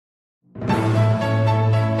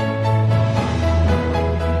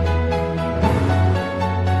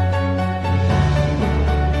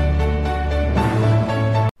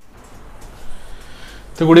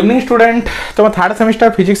तो good evening student तुम third semester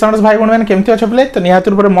physics honours भाई भौणी मैंने केमती अच्छे पे तो निहाती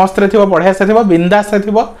रूप में मस्त रही बढ़िया से बिंदास से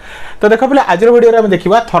तो देख पे आज वीडियो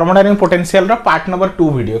देखा thermodynamic potential part number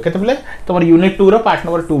 2 video के तुम यूनिट 2 पार्ट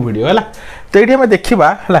नंबर 2 वीडियो है तो ये आम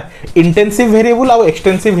देखा इंटेंसिव वेरिएबल और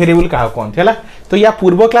एक्सटेंसिव वेरिएबल क्या कहते हैं तो या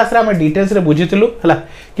पूर्व क्लास आम डिटेल्स बुझीलु है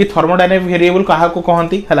कि थर्मोडायनामिक वेरिएबल क्या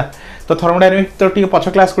कहती है तो थर्मोडायनामिक तो टी पछ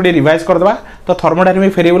क्लास को रिवाइज करदे तो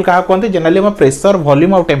थर्मोडायनामिक वेरिएबल क्या कहते हैं जनरली आम प्रेशर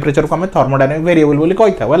वॉल्यूम और टेम्परेचर को आम थर्मोडायनामिक वेरिएबल बोली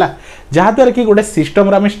कही था है जहाँद्वारा कि गोटे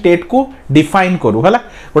सिस्टम आम स्टेट को डिफाइन करूँ है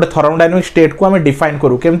गोटे थर्मोडायनामिक स्टेट को आम डिफाइन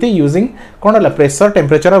करूँ केमती यूजिंग कौन है प्रेशर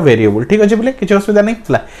टेम्परेचर और वेरिएबल ठीक अच्छे बोले किसी असुविधा नहीं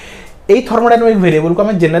है यही थर्मोडायनामिक वेरिएबल को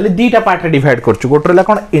हम जनरली दुईटा पार्ट में डिवाइड करछु गोटे रहा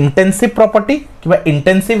कौन इंटेंसिव प्रॉपर्टी कि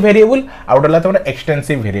इंटेंसिव वेरिएबल आ गोटे तुम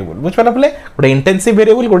एक्सटेंसिव वेरिएबल बुझ पाला बोले गोटे इंटेंसिव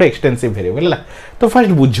वेरिएबल गोटे एक्सटेंसिव वेरिएबल है तो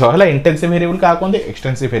फर्स्ट बुझ है इंटेंसिव वेरिएबल क्या कहते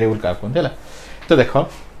एक्सटेंसिव वेरिएबल क्या कहते हैं तो देख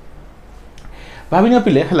भाविन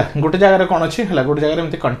पिले है गोटे जगह कौन अच्छी है गोटे जगह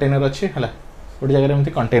एमती कंटेनर अच्छी है गोटे जगह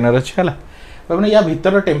एमती कंटेनर अच्छी है भाविन या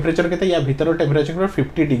भीतर टेम्परेचर के या भीतर टेम्परेचर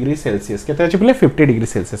 50 डिग्री सेल्सियस के अच्छे बोले 50 डिग्री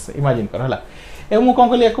सेल्सियस इमेजिन कर है एवं मुझे कौन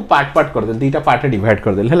कली या पार्ट पार्ट करदे दुईटा पार्ट डिवाइड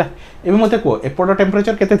करदे है एवं मत कह एपट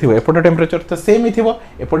टेम्परेचर केते थिबो एपट टेम्परेचर तो सेम ही थिबो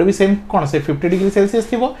एपट भी सेम कौन से 50 डिग्री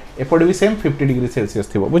सेल्सियस थिबो एपट भी सेम 50 डिग्री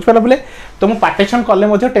सेल्सियस थिबो बुझ पाला बोले तो मु पार्टीशन कले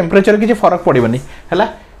मध्य टेम्परेचर किसी फरक पड़बनी है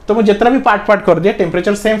तो मुझे जितना भी पार्ट पार्ट कर दिए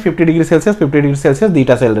टेम्परेचर सेम 50 डिग्री सेल्सियस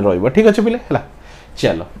दुईटा सेल रहा ठीक अच्छे पिले है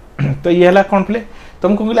चलो तो ये है कौन पिले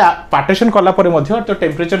तुमको कहले पार्टीशन कला परे मध्य तो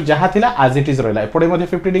टेम्परेचर जहाँ थिला आज इट इज रहा एपटे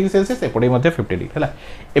 50 डिग्री सेल्सियस एपटे 50 डिग्री है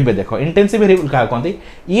एबे देखो इंटेंसिव वेरिएबल क्या कहते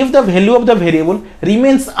if the value of the variable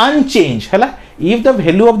remains unchange है if the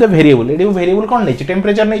value of the variable ये वेरिएबल कौन नहीं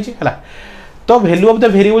टेम्परेचर नहीं है तो वैल्यू ऑफ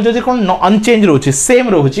द वेरिएबल जब कौन अनचेंज रोचे सेम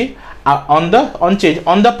रोचे on the unchange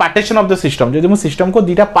on the partition of the system जब मुझे सिस्टम को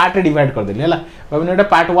दुईटा पार्ट डिवाइड कर देली है भाई एटा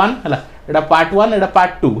पार्ट 1 है एटा पार्ट 1 एटा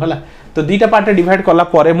पार्ट 2 है तो दुईटा पार्ट डिवाइड कला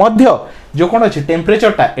परे मध्य जो कौन अच्छे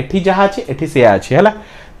टेम्परेचरटा एठी जहाँ अच्छे एठी से अच्छे है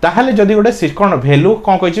ताहले जदि गोटे कौन वैल्यू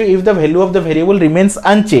कौन कही if the value of the variable remains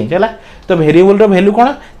unchange है तो वेरिएबल रो वैल्यू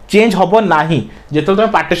कौन चेंज हम ना जो तुम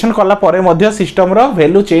पार्टीशन कला परे मध्य सिस्टम रो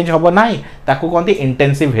वैल्यू चेंज हम ना ताकू कहते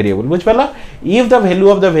इंटेंसिव वेरिएबल बुझ पाल if the value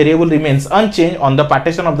of the variable remains unchange on the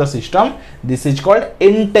partition of the system this is called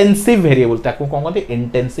intensive variable ताकू कौन कहते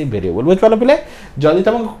इंटेंसिव वेरिएबल बुझ पाल पिले जदि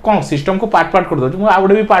तुम कौन सिस्टम को पार्ट पार्ट कर दो आ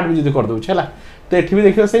गोटे भी पार्ट भी जो कर दूसरी है तो ये भी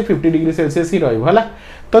देखिए से 50 डिग्री सेल्सियस ही रहा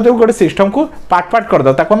तो जो गोटे सिस्टम को पार्ट पार्ट कर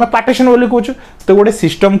दो ताको हमें पार्टीशन बोली कहूँ तो गोटे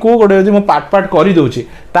सिस्टम को गोटे जो पार्ट पार्ट कर दूसरी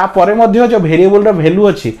तापर जो वेरिएबल वैल्यू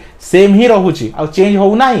अच्छी सेम ही रोचे आ चेंज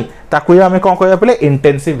होना ताकू आम कौन कह पे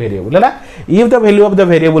इंटेंसिव वेरिएबल है if the value of the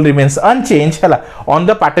variable remains unchange है on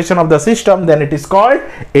the partition of the system then it is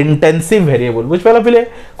called intensive variable बुझ पाल पे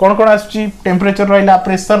कौन कौन आसुची टेम्परेचर रहा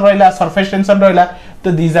प्रेशर रहा सरफेस टेंशन रहा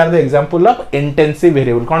तो these are the example of intensive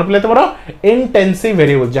variable कौन पे तुम इंटेंसिव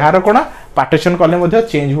वेरिएबल जार कौन पार्टीशन कले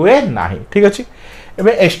चेंज हुए ना ठीक अच्छे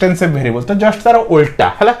एबे एक्सटेंसिव वेरिएबल तो जस्ट तार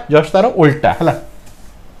उल्टा है जस्ट तार उल्टा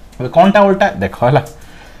है कौन टा उल्टा देख है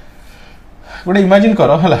गोटे इमेजिन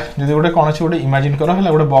कर है जो गोटे कौन अच्छे गोटे इमेजिन कर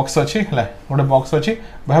है गोटे बॉक्स अच्छी है गोटे बॉक्स अच्छी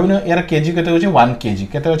भाव यार केजी के 1 केजी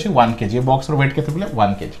के 1 केजी बॉक्स वेट के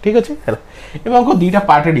 1 केजी ठीक अच्छे है हमको दुईटा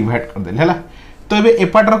पार्ट डिवाइड करदे है तो ये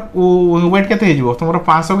एपाटर वेट के तुम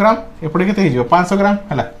 500 ग्राम एपटे के 500 ग्राम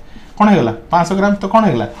है कौन होगा 500 ग्राम तो कौन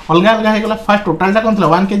होगा अलग अलग होगा फास्ट टोटालटा कौन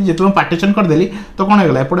था 1 केजी जो पार्टीशन करदेली तो कौन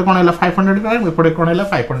होगा एपटे कौन है 500 ग्राम एपटे कौन है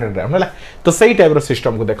 500 ग्राम है तो सही टाइप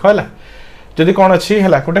सिस्टम को देख है जदि कौन अच्छी है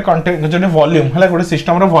गोटे कंटेंट जो वॉल्यूम है गोटे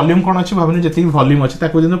सिस्टम वॉल्यूम कौन अच्छी भाव जी वॉल्यूम अच्छे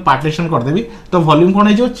जो पार्टीशन करदेवी तो वॉल्यूम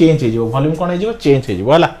कौन हो चेंज हो वॉल्यूम कौन हो चेंज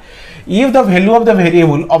हो if the value of the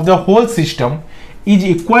variable of the whole system is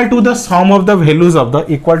equal to the sum of the values of the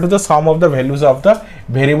values of the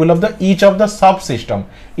variable of the each of the subsystem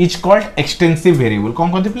is called extensive variable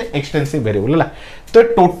कौन कहते हैं extensive variable है तो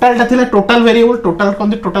total टा थिला total variable total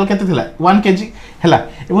कौन total केते थिला 1 केजी हैला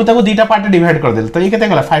एबो ताको दुईटा पार्ट डिवाइड कर देल तो ये केते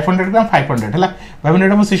गला 500 ग्राम 500 हैला भाबने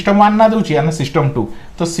एटा मो सिस्टम 1 ना दोची या सिस्टम 2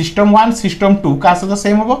 तो सिस्टम 1 सिस्टम 2 का सहित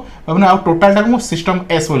सेम होबो भाबने आ टोटल टा को सिस्टम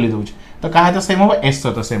S बोली दोची तो कहा तो सेम होबो S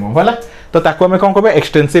तो सेम होबो हैला तो ताको हमें कौन कहबे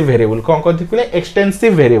एक्सटेंसिव वेरिएबल कौन कहते पिले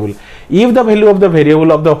extensive variable if the value of the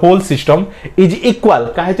variable of the whole system is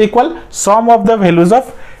equal कहा तो equal some of the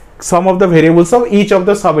variables of each of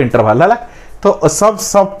the sub interval हैला तो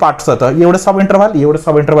सब पार्ट्स होता है ये गोटे सब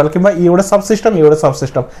इंटरवल कि ये गोटे सब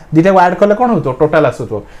सिस्टम दुईटा ऐड कले कौन हो टोटल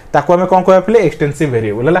आसुतो ताको हमें कौन कहबे एक्सटेंसिव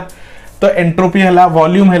वेरिएबल है तो एंट्रोपी है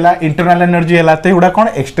वॉल्यूम है इंटरनल एनर्जी है तो ये कौन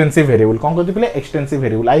एक्सटेंसिव वेरिएबल कौन कहते हैं extensive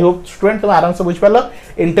variable I hope student तुम आराम से बुझ पाल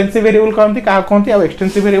इंटेंसिव वेरिएबल कहते क्या कहते हैं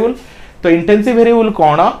एक्सटेंसिव वेरिएबल तो इंटेंसिव वेरिएबल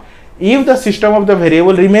कौन if the system of the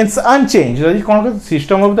variable remains unchange कौन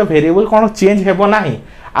सिस्टम ऑफ द वेरिएबल कौन चेंज हेबो नाही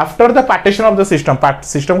after the partition of the system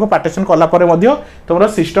system को पार्टीशन कला परे मध्य तुम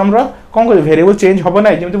सिस्टम रो कौन कर वेरिएबल चेंज हम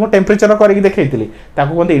ना जमी टेम्परेचर करके देखी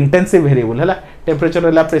कहते इंटेंसिव वेरिएबल है टेम्परेचर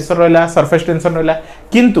रहा प्रेशर रहा सरफेस टेंशन रहा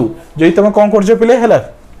किंतु जो तुम कौन कर पिले है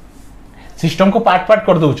सिस्टम को पार्ट पार्ट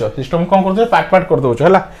कर दौच सिस्टम कौन कर पार्ट पार्ट कर दौच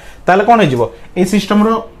है ताले कौन हो सिस्टम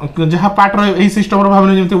जहाँ पार्ट रही सिस्टम भाव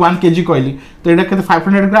जमी 1 kg कहली तो ये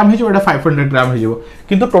 500 ग्राम हो 500 ग्राम हो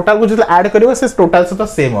किंतु टोटाल को जो ऐड कर टोटाल सहित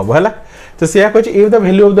सेम हम है तो सी कह if the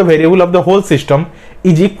value of the variable of the whole system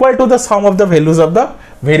is equal to the some of the values of the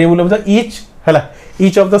variable of the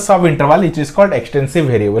each of the sub interval etch is called extensive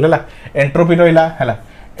variable है entropy रहा है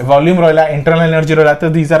volume रहा internal energy रहा तो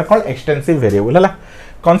these are called extensive variable है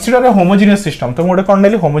consider a homogeneous system तो मुझे कौन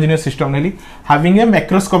नेली homogeneous system Nelly having a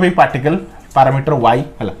macroscopic particle parameter y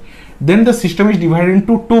है then the system is divided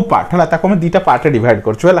into two part है ताको हम दुटा पार्ट डिवाइड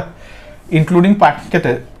करछु है इंक्लूडिंग पार्ट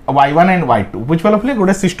केते y1 एंड y2 बुझ पालो प्ले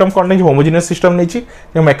गोटे सिस्टम कौन नहीं होमोजेनियस सिस्टम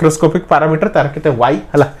नहीं मैक्रोस्कोपिक पैरामीटर तार केते y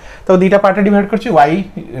है तो दुटा पार्ट डिवाइड करछु y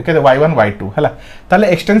केते y1 y2 है ताले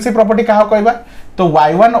एक्सटेंसिव प्रॉपर्टी कहा कहबा तो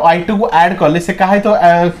y1 y2 को ऐड करले से कहा तो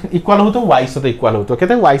इक्वल हो तो y सहित इक्वल हो तो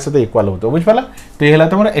केते y सहित इक्वल हो तो बुझ पाला तो ये हला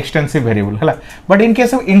तमरा एक्सटेंसिव वेरिएबल है but in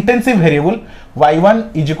case of intensive variable y1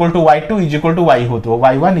 is equal to y2 is equal to y हो तो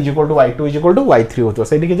y1 is equal to y2 is equal to y3 हो तो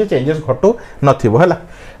सेठी के चेंजेस घटो नथिबो है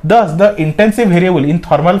thus the intensive variable in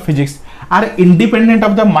thermal physics are independent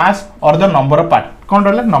of the mass or the number of कौन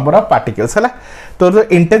रहा number of particles है तो जो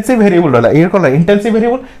इंटेंसिव वेरिएबल रहा ये कौन इंटेंसिव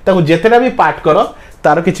वेरिएबल ताको जेतेटा भी पार्ट करो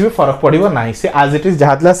तार किसी भी फरक पड़ो ना से आज इट इज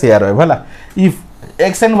जहाँ से रहा if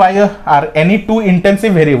x and y are any two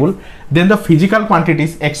intensive variable then the physical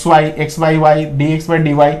quantities xy xy y dx by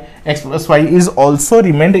dy x plus y is also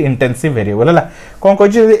remained intensive variable है कौन कह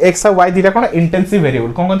x और y दीटा कौन intensive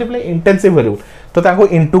variable कौन कहते हैं intensive variable तो ताको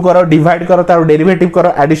इनटू करो डिवाइड करो तार डेरिवेटिव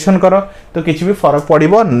करो एडिशन करो तो किसी भी फरक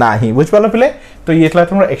पड़ो ना बुझ पाल पिले तो ये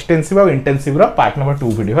तुम एक्सटेंसिव और इंटेंसिव पार्ट नंबर 2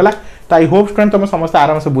 वीडियो है तो आई होप स्टूडेंट तुम समस्त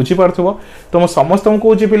आराम से बुझी पार्थो तो मैं समस्त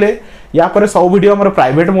कहूँ पिले या पर सब वीडियो आम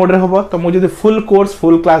प्राइवेट मोड रे हम तो मुझे फुल कोर्स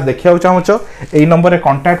फुल क्लास देखा चाहूँ यही नंबर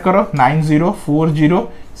कांटेक्ट करो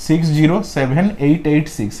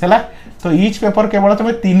 9040607886 है तो ईच पेपर केवल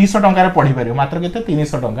तुम 300 टंका पढ़ी पार मात्र के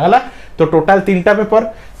 300 टंका है तो टोटाल 3टा पेपर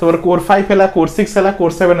तुम कोर 5 है कोर 6 है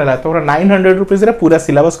कोर 7 है तुम 900 रुपीज पूरा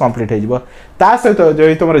सिलेबस कंप्लीट हो सहित जो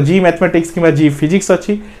तुम जी मैथमेटिक्स कि जी फिजिक्स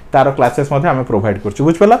अच्छी तार क्लासेस आम प्रोवाइड कर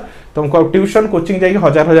बुझ पाल तुमको ट्यूशन कोचिंग जाकि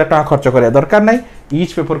 1000 टका खर्च करा दरकार ना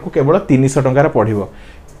ईच पेपर को केवल 300 टंका पढ़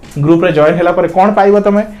ग्रुप रे जॉइन होला पर कोन पाइबो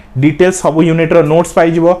तमे डिटेल्स सब यूनिट रो notes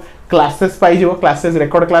पाइजिवो classes पाइजिवो classes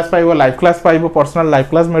record class पाइबो live class पाइबो personal live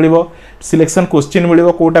class मिलिबो selection question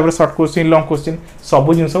मिलिबो को टाइप रो शॉर्ट क्वेश्चन लॉन्ग क्वेश्चन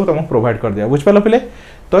सब जिंस को तुम प्रोवाइड कर दिया बुझ पालो पिले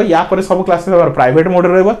तो या पर सब क्लासेस हमर प्राइवेट मोड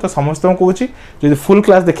रे रहबो तो समस्त को कहूची जदि फुल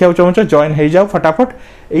क्लास देखिया चाहछो जॉइन हे जाओ फटाफट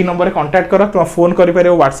एई नंबर रे कांटेक्ट करो तुम फोन करि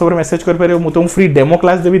परियो व्हाट्सएप रे मेसेज करि परियो मु तुम फ्री डेमो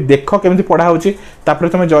क्लास देबी देखो केमति पढा होची तापर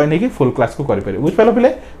तुम जॉइन हे कि फुल क्लास को करि परियो बुझ पालो पिले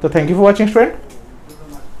तो thank you for watching student.